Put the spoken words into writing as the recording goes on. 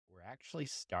actually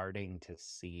starting to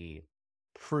see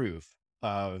proof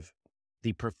of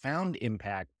the profound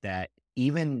impact that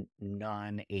even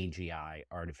non-AGI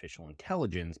artificial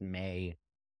intelligence may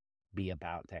be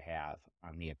about to have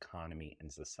on the economy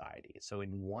and society. So,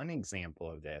 in one example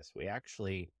of this, we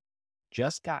actually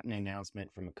just got an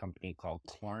announcement from a company called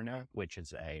Klarna, which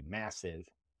is a massive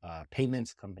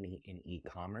payments company in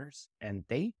e-commerce. And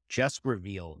they just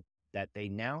revealed that they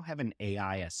now have an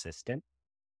AI assistant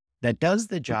that does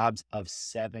the jobs of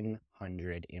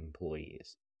 700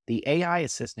 employees. The AI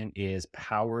assistant is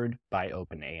powered by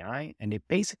OpenAI, and it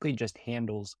basically just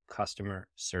handles customer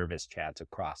service chats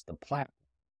across the platform.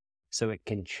 So it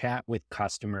can chat with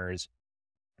customers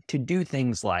to do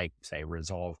things like, say,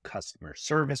 resolve customer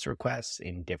service requests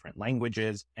in different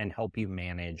languages and help you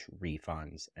manage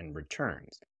refunds and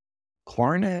returns.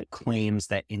 Klarna claims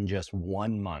that in just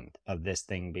 1 month of this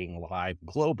thing being live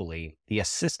globally, the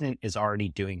assistant is already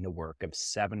doing the work of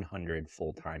 700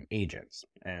 full-time agents.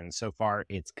 And so far,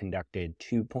 it's conducted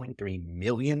 2.3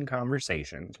 million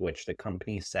conversations, which the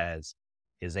company says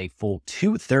is a full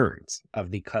 2/3 of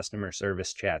the customer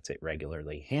service chats it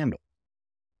regularly handles.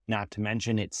 Not to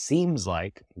mention, it seems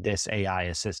like this AI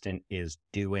assistant is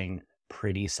doing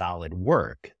pretty solid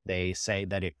work. They say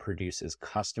that it produces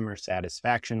customer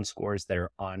satisfaction scores that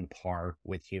are on par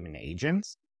with human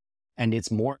agents, and it's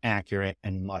more accurate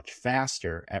and much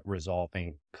faster at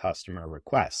resolving customer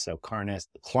requests. So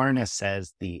Klarna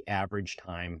says the average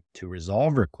time to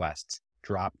resolve requests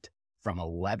dropped from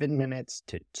 11 minutes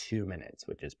to 2 minutes,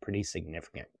 which is pretty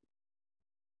significant.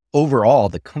 Overall,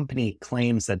 the company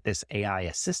claims that this AI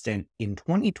assistant in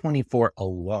 2024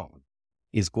 alone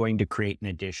is going to create an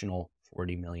additional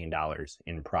 $40 million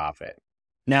in profit.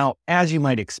 Now, as you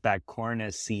might expect,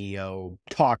 Klarna's CEO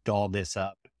talked all this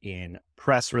up in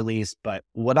press release, but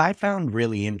what I found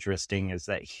really interesting is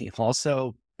that he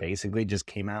also basically just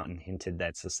came out and hinted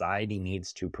that society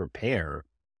needs to prepare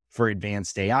for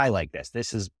advanced AI like this.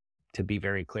 This is, to be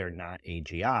very clear, not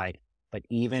AGI, but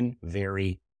even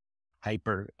very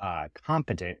hyper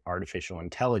competent artificial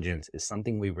intelligence is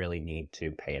something we really need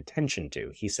to pay attention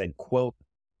to. He said, quote,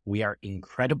 "We are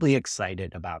incredibly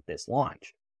excited about this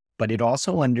launch, but it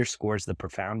also underscores the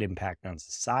profound impact on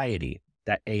society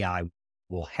that AI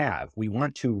will have. We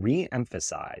want to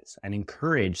re-emphasize and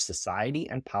encourage society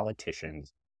and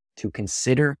politicians to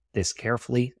consider this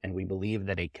carefully, and we believe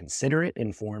that a considerate,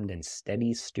 informed, and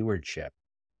steady stewardship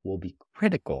will be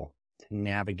critical to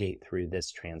navigate through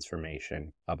this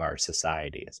transformation of our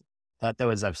societies." I thought that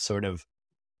was a sort of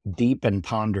deep and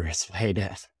ponderous way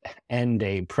to end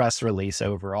a press release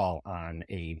overall on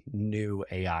a new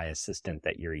AI assistant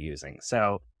that you're using.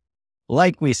 So,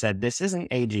 like we said, this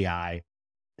isn't AGI.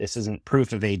 This isn't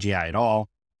proof of AGI at all.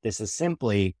 This is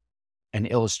simply an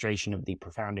illustration of the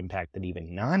profound impact that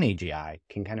even non-AGI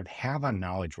can kind of have on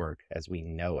knowledge work as we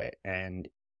know it. And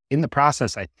in the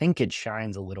process, I think it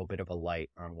shines a little bit of a light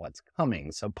on what's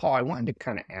coming. So, Paul, I wanted to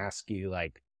kind of ask you,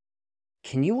 like,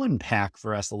 can you unpack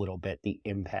for us a little bit the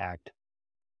impact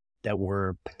that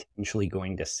we're potentially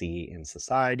going to see in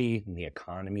society and the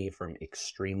economy from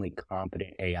extremely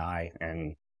competent AI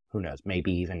and who knows,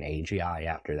 maybe even AGI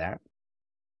after that?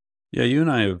 Yeah, you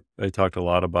and I talked a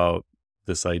lot about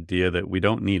this idea that we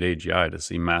don't need AGI to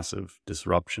see massive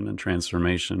disruption and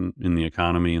transformation in the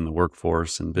economy and the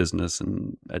workforce and business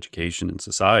and education and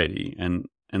society. And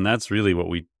that's really what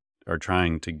we are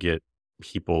trying to get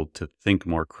people to think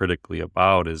more critically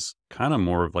about is kind of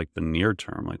more of like the near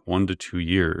term, like 1 to 2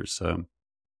 years.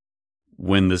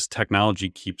 When this technology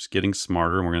keeps getting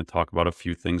smarter, and we're going to talk about a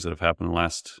few things that have happened in the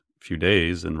last few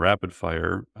days in rapid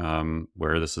fire,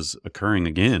 where this is occurring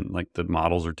again, like the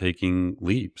models are taking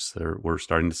leaps. We're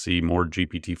starting to see more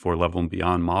GPT-4 level and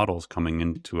beyond models coming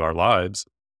into our lives.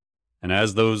 And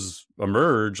as those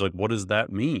emerge, like, what does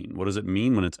that mean? What does it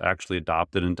mean when it's actually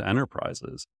adopted into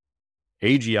enterprises?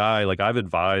 AGI, like I've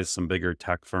advised some bigger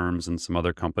tech firms and some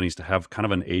other companies to have kind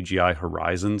of an AGI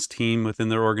horizons team within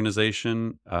their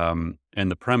organization. And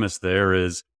the premise there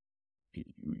is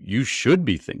you should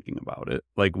be thinking about it.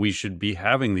 Like we should be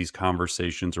having these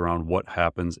conversations around what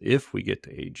happens if we get to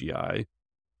AGI.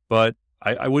 But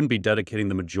I wouldn't be dedicating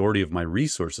the majority of my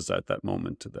resources at that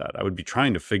moment to that. I would be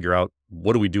trying to figure out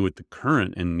what do we do with the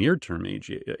current and near-term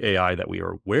AI that we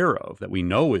are aware of, that we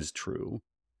know is true.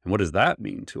 And what does that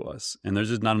mean to us? And there's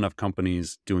just not enough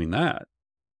companies doing that.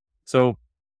 So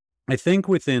I think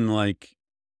within like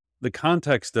the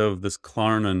context of this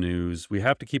Klarna news, we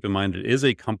have to keep in mind it is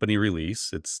a company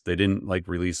release. They didn't like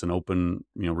release an open,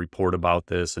 report about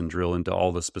this and drill into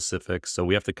all the specifics. So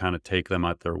we have to kind of take them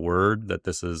at their word that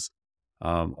this is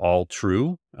all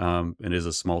true. It is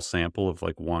a small sample of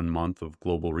like 1 month of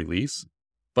global release.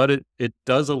 But it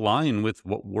does align with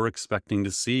what we're expecting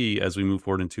to see as we move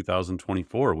forward in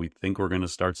 2024. We think we're going to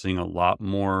start seeing a lot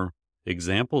more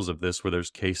examples of this where there's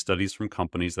case studies from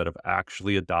companies that have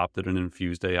actually adopted and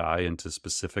infused AI into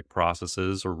specific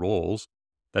processes or roles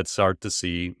that start to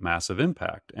see massive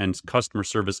impact. And customer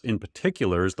service in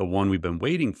particular is the one we've been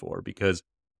waiting for, because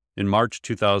in March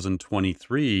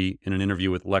 2023, in an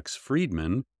interview with Lex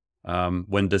Friedman,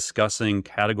 when discussing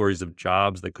categories of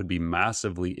jobs that could be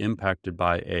massively impacted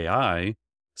by AI,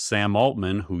 Sam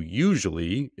Altman, who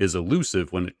usually is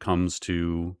elusive when it comes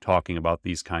to talking about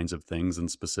these kinds of things in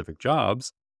specific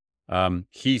jobs,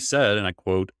 he said, and I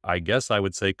quote, "I guess I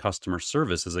would say customer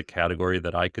service is a category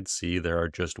that I could see there are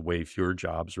just way fewer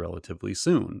jobs relatively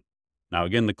soon." Now,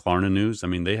 again, the Klarna News, I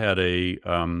mean, they had a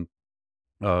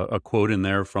quote in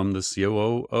there from the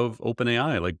COO of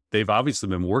OpenAI. Like, they've obviously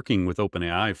been working with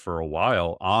OpenAI for a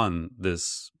while on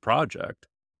this project.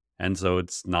 And so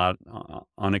it's not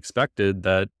unexpected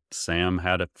that Sam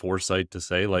had a foresight to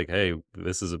say, like, hey,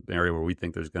 this is an area where we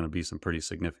think there's going to be some pretty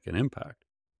significant impact.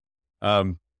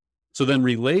 So then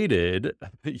related,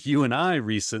 you and I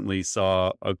recently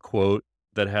saw a quote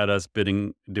that had us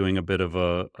doing a bit of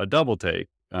a double take,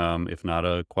 if not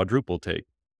a quadruple take.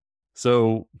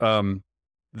 So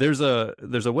there's a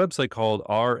website called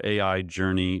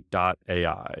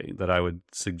raijourney.ai that I would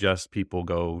suggest people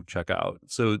go check out.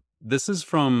 So this is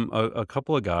from a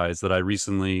couple of guys that I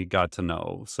recently got to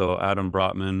know. So Adam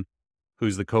Brotman,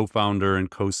 who's the co-founder and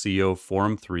co-CEO of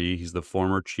Forum 3. He's the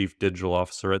former chief digital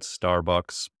officer at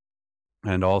Starbucks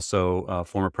and also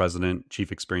former president,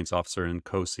 chief experience officer, and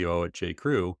co-COO at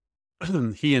J.Crew.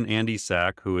 He and Andy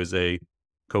Sack, who is a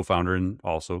co-founder and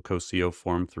also co-CEO of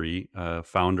Forum 3,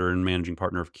 founder and managing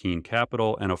partner of Keen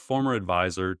Capital, and a former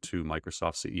advisor to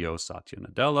Microsoft CEO Satya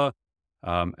Nadella,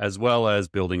 as well as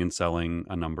building and selling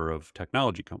a number of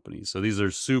technology companies. So these are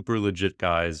super legit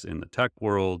guys in the tech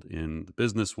world, in the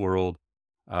business world.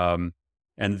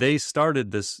 And they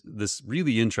started this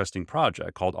really interesting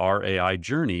project called Our AI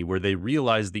Journey, where they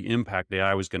realized the impact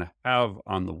AI was going to have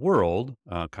on the world,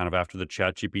 kind of after the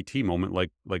ChatGPT moment,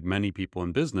 like many people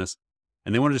in business.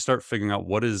 And they wanted to start figuring out,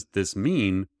 what does this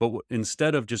mean? But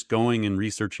instead of just going and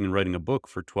researching and writing a book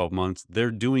for 12 months, they're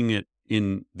doing it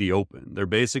in the open. They're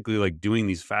basically like doing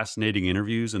these fascinating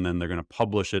interviews, and then they're going to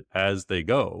publish it as they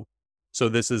go.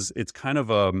 So it's kind of,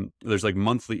 there's like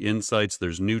monthly insights.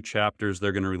 There's new chapters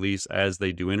they're going to release as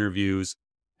they do interviews.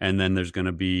 And then there's going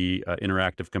to be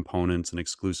interactive components and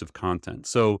exclusive content.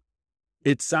 So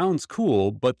it sounds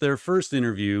cool, but their first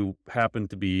interview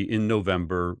happened to be in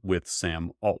November with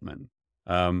Sam Altman,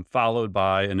 followed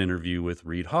by an interview with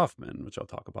Reid Hoffman, which I'll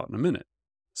talk about in a minute.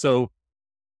 So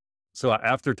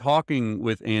after talking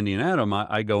with Andy and Adam,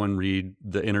 I go and read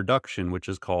the introduction, which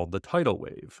is called The Tidal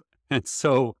Wave. And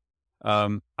so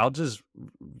I'll just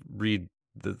read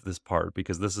this part,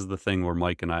 because this is the thing where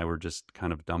Mike and I were just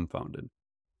kind of dumbfounded.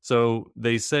 So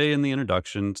they say in the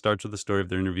introduction, starts with the story of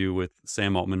their interview with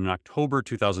Sam Altman in October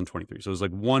 2023. So it was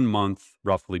like 1 month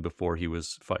roughly before he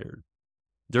was fired.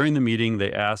 During the meeting,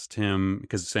 they asked him,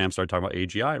 because Sam started talking about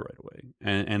AGI right away.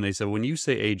 And they said, when you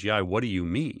say AGI, what do you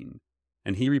mean?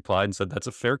 And he replied and said, that's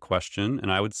a fair question.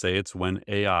 And I would say it's when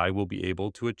AI will be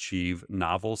able to achieve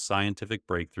novel scientific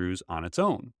breakthroughs on its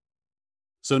own.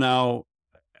 So now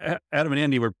Adam and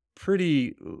Andy were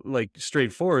pretty like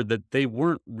straightforward that they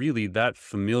weren't really that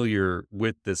familiar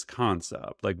with this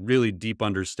concept, like really deep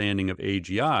understanding of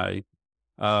AGI.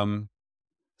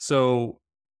 So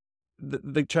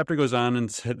the chapter goes on and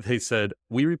they said,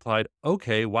 we replied,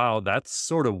 okay, wow, that's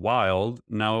sort of wild.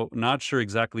 Now, not sure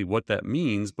exactly what that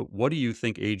means, but what do you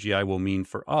think AGI will mean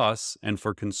for us and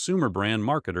for consumer brand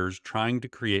marketers trying to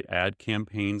create ad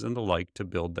campaigns and the like to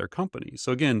build their company?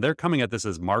 So again, they're coming at this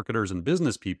as marketers and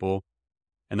business people,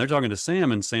 and they're talking to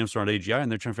Sam, and Sam's around AGI,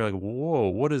 and they're trying to figure like, whoa,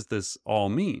 what does this all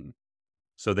mean?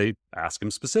 So they ask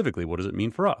him specifically, what does it mean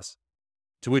for us?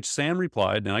 To which Sam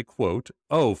replied, and I quote,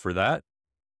 oh, for that,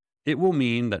 it will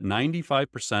mean that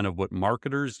 95% of what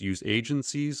marketers use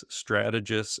agencies,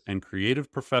 strategists, and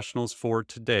creative professionals for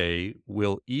today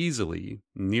will easily,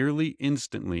 nearly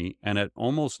instantly, and at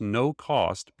almost no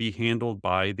cost be handled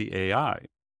by the AI.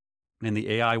 And the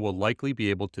AI will likely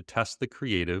be able to test the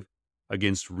creative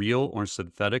against real or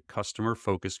synthetic customer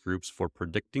focus groups for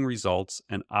predicting results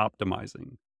and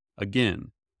optimizing.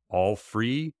 Again, all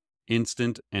free,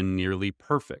 instant, and nearly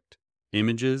perfect.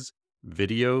 Images,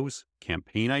 videos,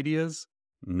 campaign ideas,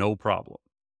 no problem.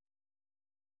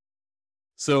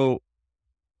 So,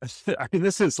 I mean,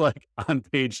 this is like on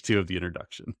page 2 of the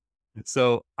introduction.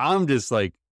 So I'm just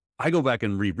like, I go back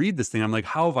and reread this thing. I'm like,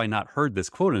 how have I not heard this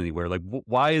quote anywhere? Like,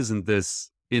 why isn't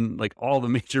this in like all the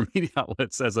major media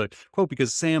outlets as a quote,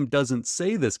 because Sam doesn't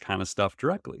say this kind of stuff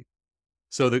directly.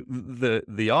 So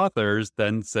the authors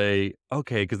then say,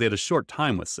 okay, because they had a short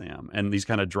time with Sam and he's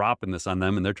kind of dropping this on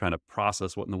them and they're trying to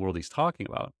process what in the world he's talking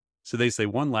about. So they say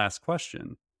one last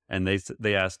question, and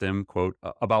they asked him, quote,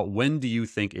 about when do you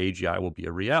think AGI will be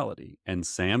a reality? And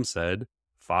Sam said,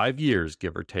 5 years,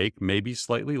 give or take, maybe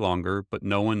slightly longer, but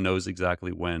no one knows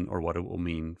exactly when or what it will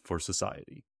mean for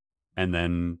society. And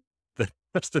then the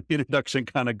rest of the introduction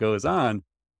kind of goes on.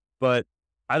 But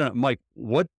I don't know, Mike,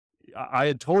 what I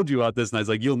had told you about this, and I was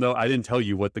like, you'll know. I didn't tell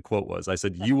you what the quote was. I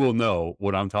said, you will know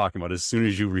what I'm talking about as soon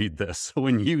as you read this. So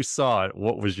when you saw it,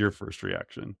 what was your first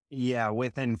reaction? Yeah,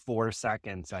 within 4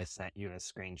 seconds, I sent you a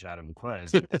screenshot of the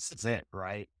quiz. This is it,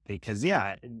 right? Because,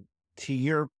 yeah, to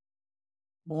your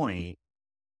point,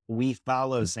 we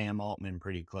follow Sam Altman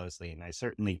pretty closely, and I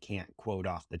certainly can't quote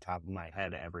off the top of my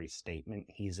head every statement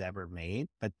he's ever made,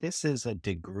 but this is a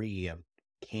degree of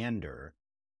candor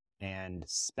and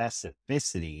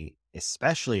specificity,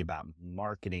 especially about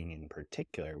marketing in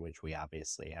particular, which we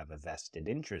obviously have a vested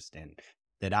interest in,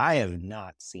 that I have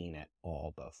not seen at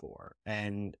all before.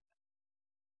 And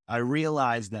I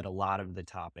realize that a lot of the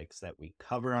topics that we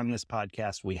cover on this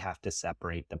podcast, we have to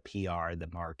separate the PR, the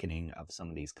marketing of some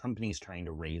of these companies trying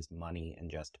to raise money and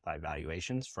justify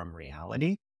valuations from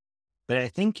reality. But I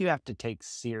think you have to take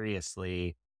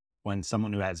seriously when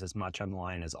someone who has as much on the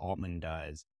line as Altman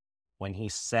does, when he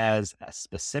says a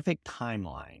specific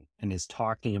timeline and is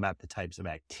talking about the types of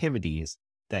activities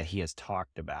that he has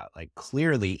talked about. Like,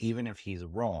 clearly, even if he's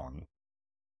wrong,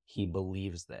 he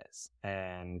believes this.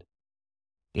 And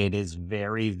it is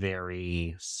very,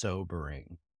 very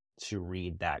sobering to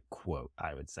read that quote,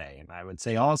 I would say. And I would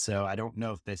say also, I don't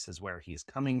know if this is where he's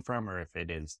coming from or if it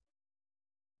is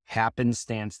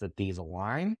happenstance that these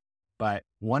align. But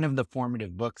one of the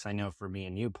formative books I know for me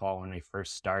and you, Paul, when we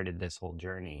first started this whole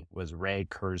journey was Ray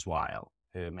Kurzweil,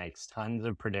 who makes tons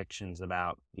of predictions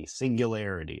about the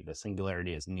singularity. The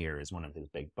singularity is near is one of his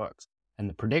big books. And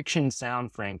the predictions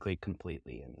sound, frankly,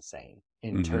 completely insane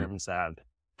in terms of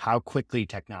how quickly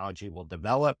technology will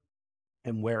develop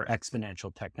and where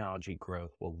exponential technology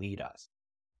growth will lead us.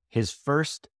 His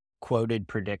first quoted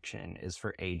prediction is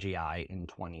for AGI in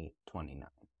 2029,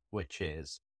 which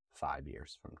is 5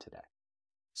 years from today.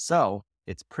 So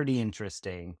it's pretty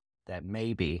interesting that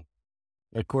maybe,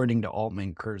 according to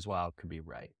Altman, Kurzweil could be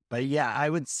right. But yeah, I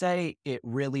would say it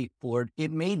really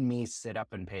it made me sit up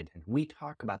and pay attention. We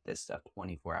talk about this stuff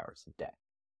 24 hours a day.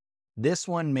 This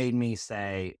one made me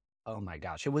say, oh my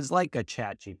gosh, it was like a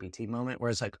Chat GPT moment where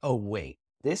it's like, oh wait,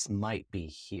 this might be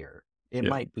here. It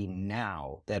might be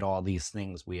now that all these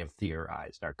things we have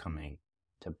theorized are coming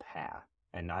to pass.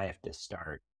 And I have to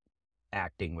start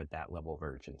acting with that level of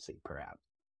urgency, perhaps.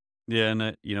 Yeah,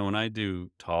 and when I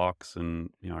do talks and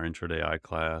our intro to AI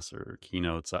class or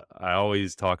keynotes, I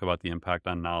always talk about the impact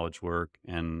on knowledge work.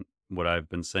 And what I've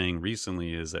been saying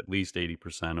recently is at least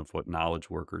 80% of what knowledge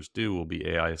workers do will be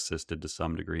AI assisted to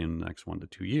some degree in the next 1 to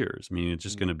 2 years. Meaning it's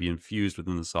just going to be infused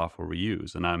within the software we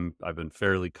use. And I've been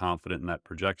fairly confident in that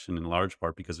projection in large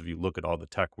part because if you look at all the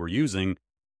tech we're using,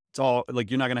 it's all like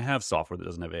you're not going to have software that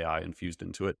doesn't have AI infused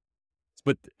into it.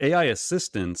 But AI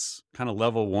assistance, kind of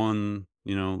level 1,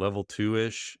 level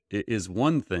 2-ish, is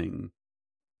one thing.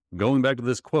 Going back to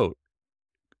this quote,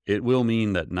 it will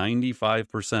mean that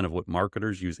 95% of what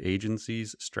marketers use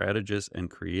agencies, strategists,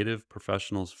 and creative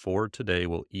professionals for today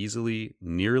will easily,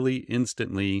 nearly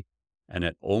instantly, and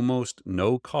at almost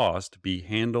no cost be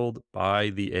handled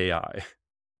by the AI.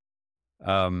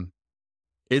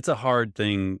 It's a hard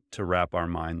thing to wrap our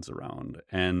minds around.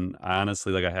 And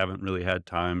honestly, like I haven't really had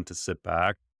time to sit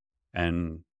back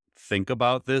and think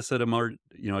about this at a more,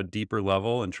 a deeper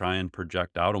level and try and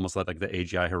project out almost like the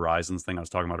AGI horizons thing I was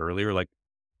talking about earlier. Like,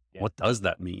 what does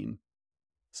that mean?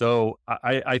 So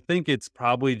I think it's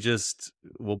probably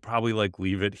we'll probably like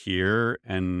leave it here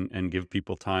and give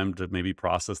people time to maybe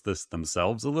process this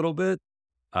themselves a little bit.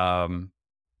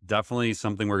 Definitely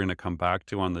something we're going to come back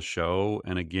to on the show.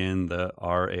 And again, the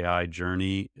Our AI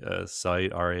Journey site,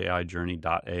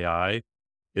 ouraijourney.ai.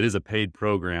 It is a paid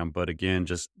program, but again,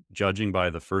 just judging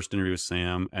by the first interview with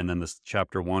Sam, and then this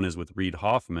chapter 1 is with Reid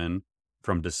Hoffman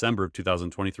from December of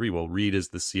 2023. Well, Reid is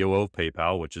the COO of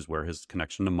PayPal, which is where his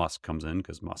connection to Musk comes in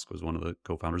because Musk was one of the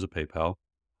co-founders of PayPal.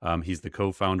 He's the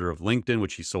co-founder of LinkedIn,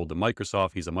 which he sold to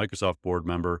Microsoft. He's a Microsoft board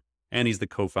member, and he's the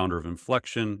co-founder of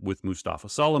Inflection with Mustafa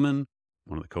Solomon,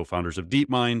 one of the co-founders of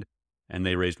DeepMind, and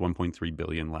they raised $1.3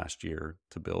 billion last year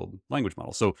to build language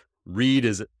models. So Reid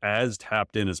is as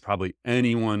tapped in as probably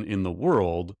anyone in the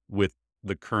world with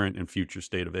the current and future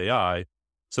state of AI.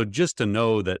 So just to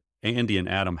know that Andy and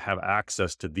Adam have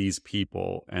access to these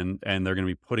people, and they're going to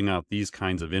be putting out these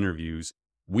kinds of interviews.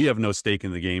 We have no stake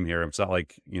in the game here. It's not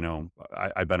like,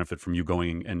 I benefit from you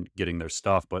going and getting their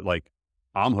stuff, but like,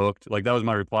 I'm hooked. Like, that was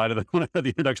my reply to when I had the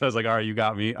introduction. I was like, all right, you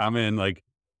got me. I'm in. Like,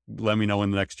 let me know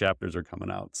when the next chapters are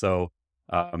coming out. So,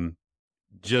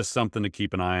 just something to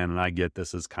keep an eye on. And I get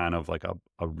this is kind of like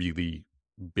a really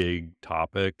big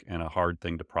topic and a hard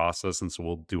thing to process. And so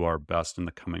we'll do our best in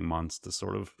the coming months to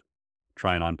sort of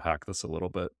try and unpack this a little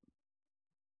bit.